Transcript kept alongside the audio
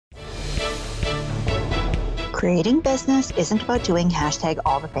Creating business isn't about doing hashtag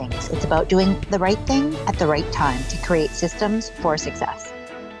all the things. It's about doing the right thing at the right time to create systems for success.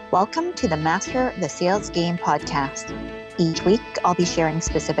 Welcome to the Master the Sales Game podcast. Each week, I'll be sharing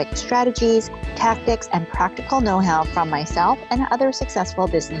specific strategies, tactics, and practical know-how from myself and other successful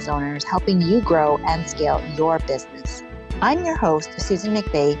business owners helping you grow and scale your business. I'm your host, Susan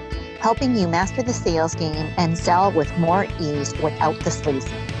McVeigh, helping you master the sales game and sell with more ease without the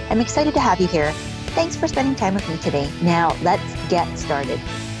sleaze. I'm excited to have you here. Thanks for spending time with me today. Now, let's get started.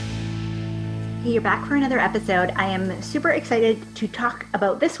 Hey, you're back for another episode. I am super excited to talk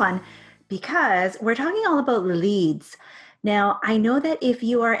about this one because we're talking all about leads. Now, I know that if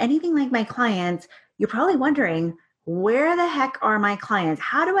you are anything like my clients, you're probably wondering, where the heck are my clients?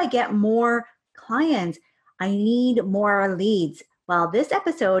 How do I get more clients? I need more leads. Well, this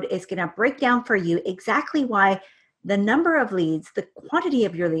episode is going to break down for you exactly why the number of leads, the quantity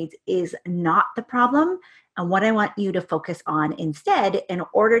of your leads is not the problem, and what I want you to focus on instead in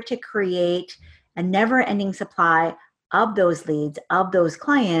order to create a never-ending supply of those leads, of those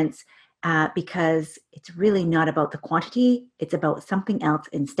clients, because it's really not about the quantity, it's about something else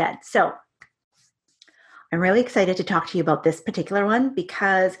instead. So I'm really excited to talk to you about this particular one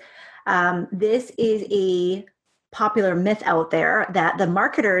because this is a popular myth out there that the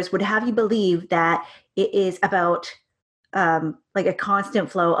marketers would have you believe that it is about like a constant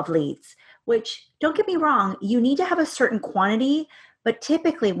flow of leads, which, don't get me wrong, you need to have a certain quantity. But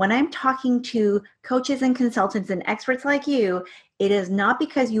typically when I'm talking to coaches and consultants and experts like you, it is not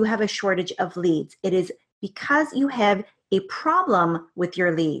because you have a shortage of leads. It is because you have a problem with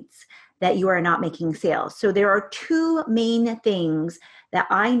your leads that you are not making sales. So there are two main things that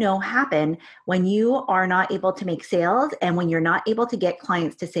I know happen when you are not able to make sales and when you're not able to get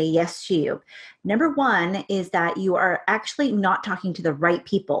clients to say yes to you. Number one is that you are actually not talking to the right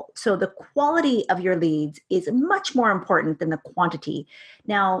people. So the quality of your leads is much more important than the quantity.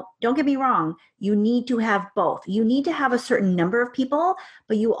 Now, don't get me wrong, you need to have both. You need to have a certain number of people,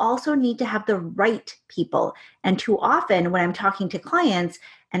 but you also need to have the right people. And too often when I'm talking to clients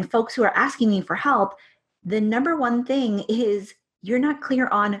and folks who are asking me for help, the number one thing is you're not clear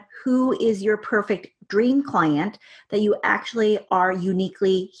on who is your perfect dream client that you actually are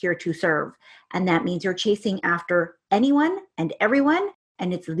uniquely here to serve. And that means you're chasing after anyone and everyone,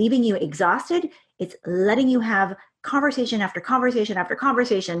 and it's leaving you exhausted. It's letting you have conversation after conversation after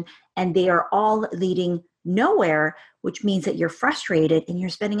conversation, and they are all leading nowhere, which means that you're frustrated and you're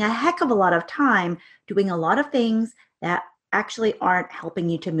spending a heck of a lot of time doing a lot of things that actually aren't helping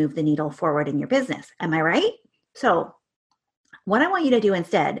you to move the needle forward in your business. Am I right? So what I want you to do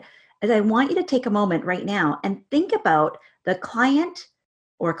instead is I want you to take a moment right now and think about the client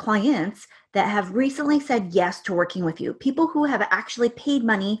or clients that have recently said yes to working with you, people who have actually paid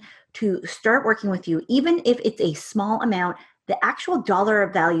money to start working with you. Even if it's a small amount, the actual dollar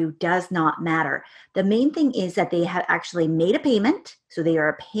of value does not matter. The main thing is that they have actually made a payment, so they are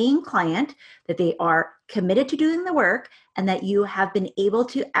a paying client, that they are committed to doing the work, and that you have been able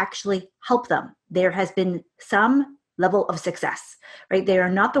to actually help them. There has been some level of success, right? They are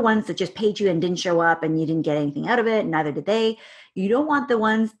not the ones that just paid you and didn't show up and you didn't get anything out of it, and neither did they. You don't want the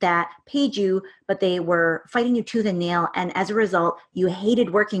ones that paid you, but they were fighting you tooth and nail, and as a result, you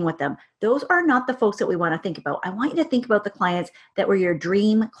hated working with them. Those are not the folks that we want to think about. I want you to think about the clients that were your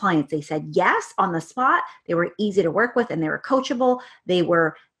dream clients. They said yes on the spot. They were easy to work with and they were coachable. They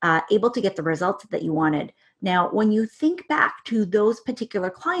were able to get the results that you wanted. Now, when you think back to those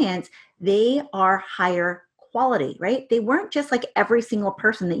particular clients, they are higher quality, right? They weren't just like every single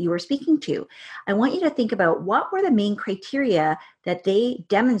person that you were speaking to. I want you to think about what were the main criteria that they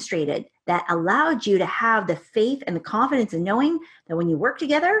demonstrated that allowed you to have the faith and the confidence in knowing that when you work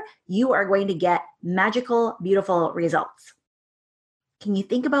together, you are going to get magical, beautiful results. Can you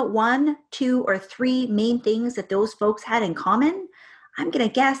think about 1, 2, or 3 main things that those folks had in common? I'm going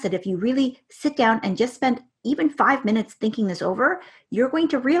to guess that if you really sit down and just spend even 5 minutes thinking this over, you're going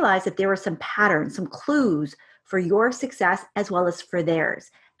to realize that there are some patterns, some clues for your success as well as for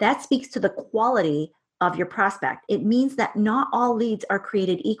theirs. That speaks to the quality of your prospect. It means that not all leads are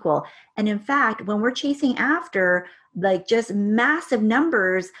created equal. And in fact, when we're chasing after like just massive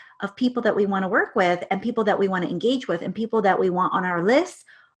numbers of people that we want to work with and people that we want to engage with and people that we want on our lists,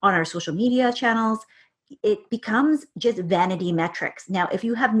 on our social media channels, it becomes just vanity metrics. Now, if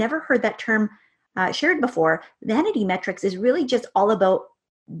you have never heard that term shared before, vanity metrics is really just all about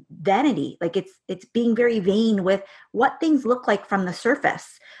vanity. Like it's being very vain with what things look like from the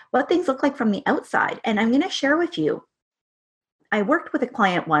surface, what things look like from the outside. And I'm going to share with you, I worked with a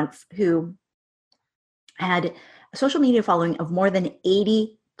client once who had a social media following of more than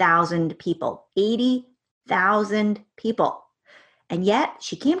 80,000 people, 1,000 people. And yet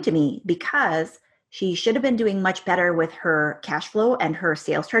she came to me because she should have been doing much better with her cash flow and her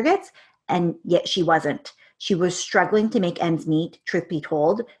sales targets. And yet she wasn't. She was struggling to make ends meet, truth be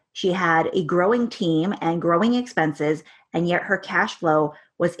told. She had a growing team and growing expenses, and yet her cash flow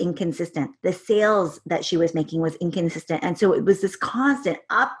was inconsistent. The sales that she was making was inconsistent. And so it was this constant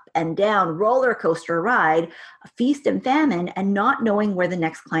up and down roller coaster ride, a feast and famine, and not knowing where the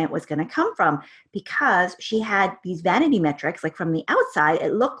next client was going to come from, because she had these vanity metrics. Like from the outside,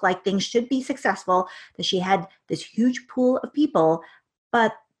 it looked like things should be successful, that she had this huge pool of people,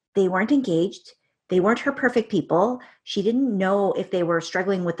 but they weren't engaged. They weren't her perfect people. She didn't know if they were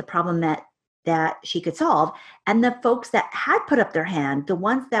struggling with the problem that she could solve. And the folks that had put up their hand, the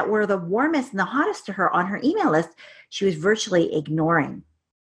ones that were the warmest and the hottest to her on her email list, she was virtually ignoring.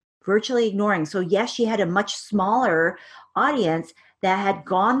 So yes, she had a much smaller audience that had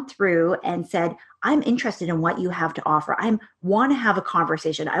gone through and said, I'm interested in what you have to offer. I want to have a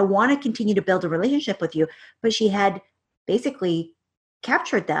conversation. I want to continue to build a relationship with you. But she had basically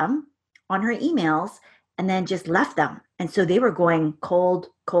captured them on her emails and then just left them. And so they were going cold.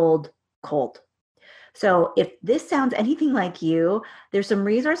 So if this sounds anything like you, there's some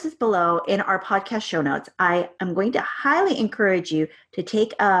resources below in our podcast show notes. I am going to highly encourage you to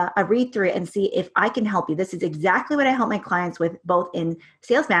take a read through it and see if I can help you. This is exactly what I help my clients with, both in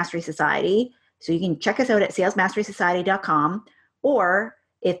Sales Mastery Society. So you can check us out at salesmasterysociety.com, or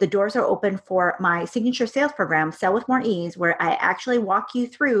if the doors are open for my signature sales program, Sell with More Ease, where I actually walk you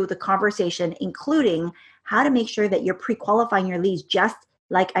through the conversation, including how to make sure that you're pre-qualifying your leads, just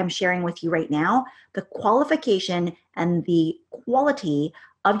like I'm sharing with you right now. The qualification and the quality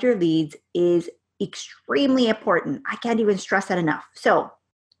of your leads is extremely important. I can't even stress that enough. So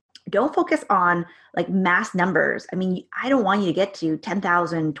don't focus on like mass numbers. I mean, I don't want you to get to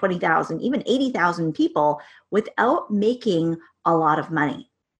 10,000, 20,000, even 80,000 people without making a lot of money,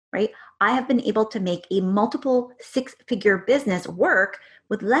 right? I have been able to make a multiple six-figure business work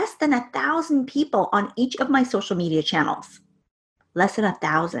with less than 1,000 people on each of my social media channels. Less than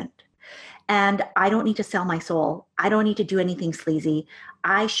 1,000. And I don't need to sell my soul. I don't need to do anything sleazy.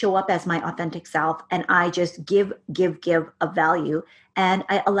 I show up as my authentic self, and I just give of value. And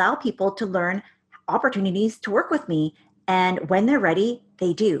I allow people to learn opportunities to work with me. And when they're ready,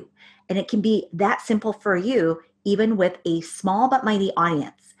 they do. And it can be that simple for you, even with a small but mighty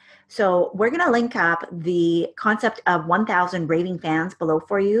audience. So we're going to link up the concept of 1,000 raving fans below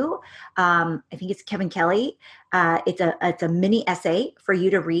for you. I think it's Kevin Kelly. It's a mini essay for you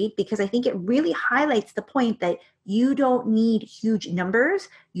to read, because I think it really highlights the point that you don't need huge numbers.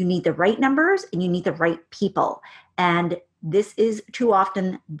 You need the right numbers, and you need the right people. And this is too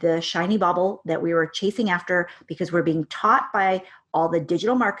often the shiny bauble that we were chasing after, because we're being taught by all the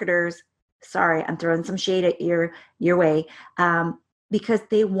digital marketers. Sorry, I'm throwing some shade at your way. Because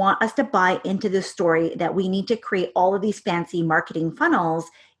they want us to buy into the story that we need to create all of these fancy marketing funnels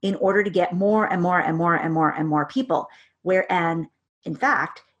in order to get more and more people. Whereas, in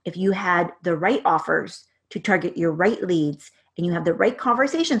fact, if you had the right offers to target your right leads, and you have the right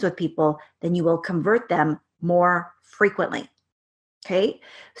conversations with people, then you will convert them more frequently. Okay,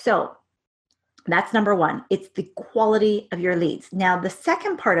 so that's number one. It's the quality of your leads. Now, the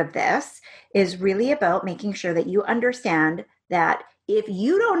second part of this is really about making sure that you understand that if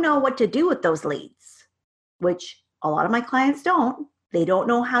you don't know what to do with those leads, which a lot of my clients don't, they don't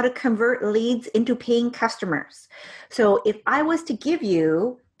know how to convert leads into paying customers. So if I was to give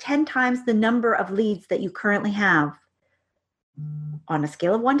you 10 times the number of leads that you currently have, on a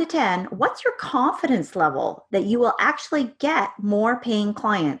scale of 1 to 10, what's your confidence level that you will actually get more paying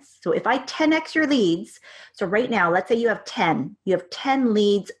clients? So if I 10x your leads, so right now, let's say you have 10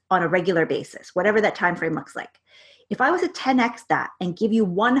 leads on a regular basis, whatever that time frame looks like. If I was to 10x that and give you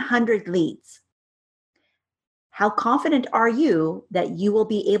 100 leads, how confident are you that you will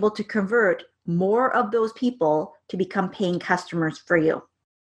be able to convert more of those people to become paying customers for you?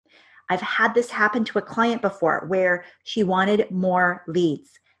 I've had this happen to a client before where she wanted more leads.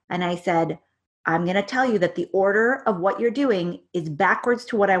 And I said, I'm going to tell you that the order of what you're doing is backwards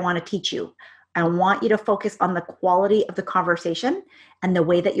to what I want to teach you. I want you to focus on the quality of the conversation and the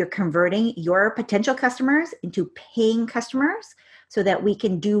way that you're converting your potential customers into paying customers, so that we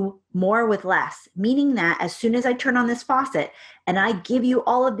can do more with less. Meaning that as soon as I turn on this faucet and I give you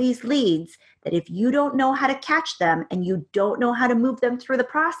all of these leads, that if you don't know how to catch them and you don't know how to move them through the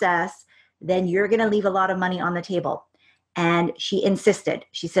process, then you're going to leave a lot of money on the table. And she insisted.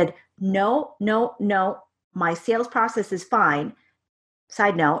 She said, no, my sales process is fine.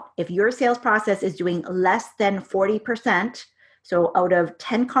 Side note, if your sales process is doing less than 40% So out of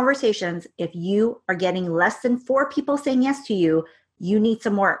 10 conversations, if you are getting less than 4 people saying yes to you, you need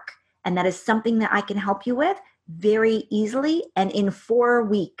some work. And that is something that I can help you with very easily. And in 4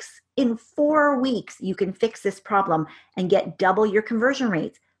 weeks, you can fix this problem and get double your conversion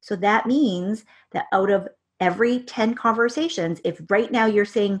rates. So that means that out of every 10 conversations, if right now you're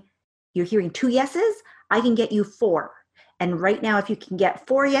saying you're hearing 2 yeses, I can get you 4. And right now, if you can get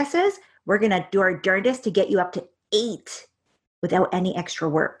 4 yeses, we're going to do our darndest to get you up to 8 without any extra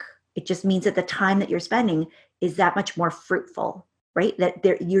work. It just means that the time that you're spending is that much more fruitful, right?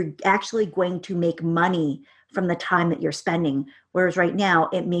 That you're actually going to make money from the time that you're spending. Whereas right now,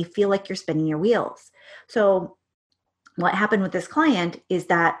 it may feel like you're spinning your wheels. So what happened with this client is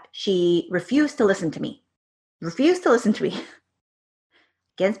that she refused to listen to me.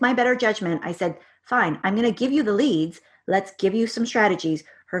 Against my better judgment, I said, fine, I'm going to give you the leads. Let's give you some strategies.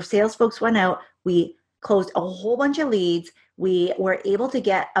 Her sales folks went out. We closed a whole bunch of leads. We were able to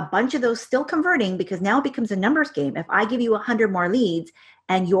get a bunch of those still converting, because now it becomes a numbers game. If I give you 100 more leads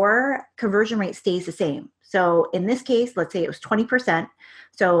and your conversion rate stays the same. So in this case, let's say it was 20%.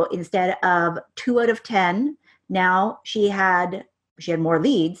 So instead of 2 out of 10, now she had more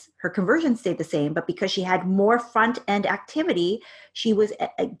leads. Her conversion stayed the same, but because she had more front end activity, she was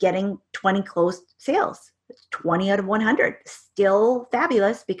getting 20 closed sales. 20 out of 100, still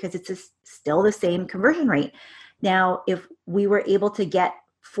fabulous, because it's still the same conversion rate. Now, if we were able to get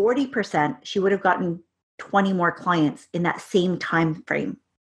 40%, she would have gotten 20 more clients in that same time frame.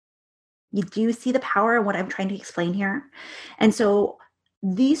 You do see the power of what I'm trying to explain here? And so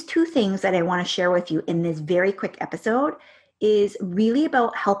these 2 things that I want to share with you in this very quick episode is really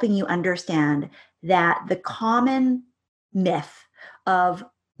about helping you understand that the common myth of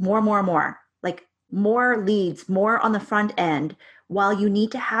more, like more leads, more on the front end, while you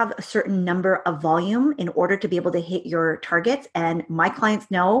need to have a certain number of volume in order to be able to hit your targets. And my clients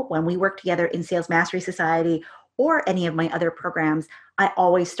know when we work together in Sales Mastery Society or any of my other programs, I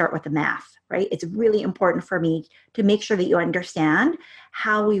always start with the math, right? It's really important for me to make sure that you understand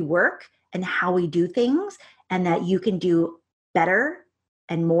how we work and how we do things, and that you can do better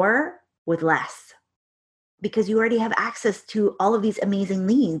and more with less, because you already have access to all of these amazing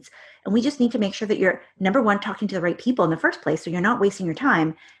leads. And we just need to make sure that you're, number one, talking to the right people in the first place, so you're not wasting your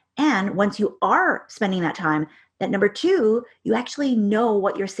time. And once you are spending that time, that number 2, you actually know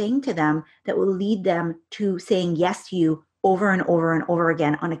what you're saying to them that will lead them to saying yes to you over and over and over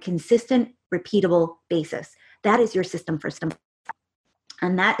again on a consistent, repeatable basis. That is your system for system.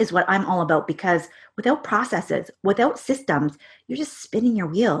 And that is what I'm all about, because without processes, without systems, you're just spinning your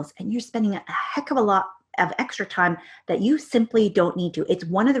wheels and you're spending a heck of a lot of extra time that you simply don't need to. It's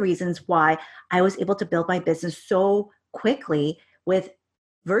one of the reasons why I was able to build my business so quickly with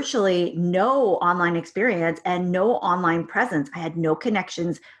virtually no online experience and no online presence. I had no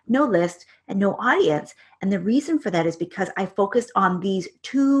connections, no list, and no audience. And the reason for that is because I focused on these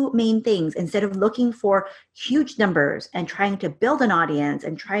 2 main things. Instead of looking for huge numbers and trying to build an audience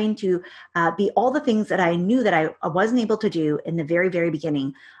and trying to be all the things that I knew that I wasn't able to do in the very, very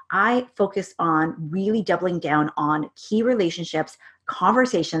beginning, I focused on really doubling down on key relationships,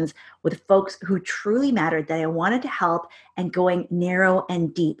 conversations with folks who truly mattered, that I wanted to help, and going narrow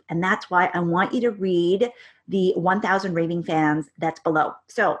and deep. And that's why I want you to read the 1,000 Raving Fans that's below.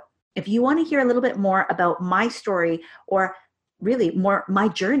 So if you want to hear a little bit more about my story, or really more my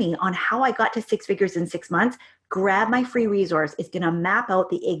journey on how I got to 6 figures in 6 months, grab my free resource. It's going to map out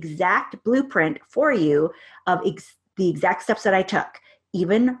the exact blueprint for you of the exact steps that I took,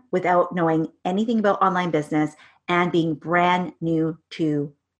 even without knowing anything about online business and being brand new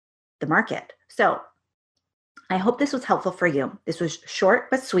to the market. So I hope this was helpful for you. This was short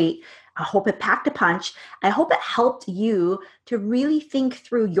but sweet. I hope it packed a punch. I hope it helped you to really think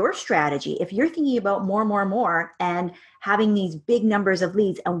through your strategy. If you're thinking about more, and having these big numbers of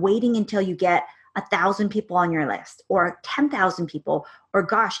leads and waiting until you get 1,000 people on your list, or 10,000 people, or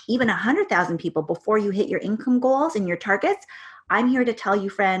gosh, even 100,000 people before you hit your income goals and your targets, I'm here to tell you,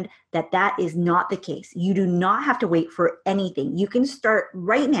 friend, that that is not the case. You do not have to wait for anything. You can start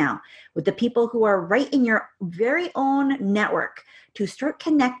right now with the people who are right in your very own network, to start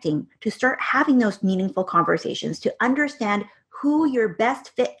connecting, to start having those meaningful conversations, to understand who your best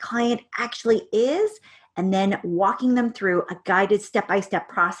fit client actually is, and then walking them through a guided step-by-step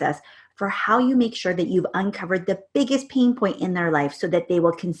process for how you make sure that you've uncovered the biggest pain point in their life, so that they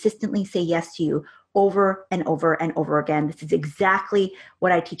will consistently say yes to you over and over and over again. This is exactly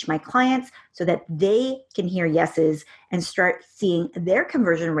what I teach my clients, so that they can hear yeses and start seeing their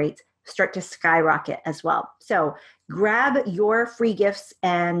conversion rates start to skyrocket as well. So grab your free gifts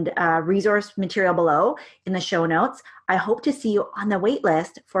and resource material below in the show notes. I hope to see you on the wait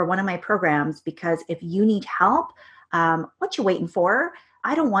list for one of my programs, because if you need help, what you waiting for?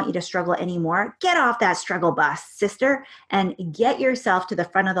 I don't want you to struggle anymore. Get off that struggle bus, sister, and get yourself to the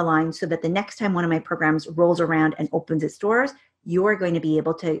front of the line so that the next time one of my programs rolls around and opens its doors, you're going to be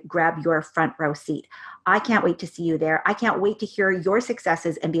able to grab your front row seat. I can't wait to see you there. I can't wait to hear your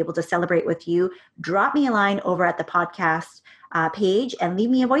successes and be able to celebrate with you. Drop me a line over at the podcast page and leave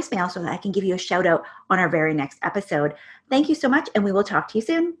me a voicemail so that I can give you a shout out on our very next episode. Thank you so much, and we will talk to you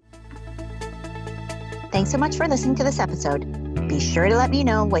soon. Thanks so much for listening to this episode. Be sure to let me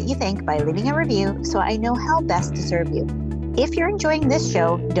know what you think by leaving a review so I know how best to serve you. If you're enjoying this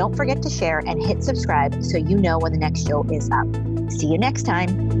show, don't forget to share and hit subscribe so you know when the next show is up. See you next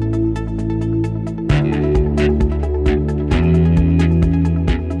time.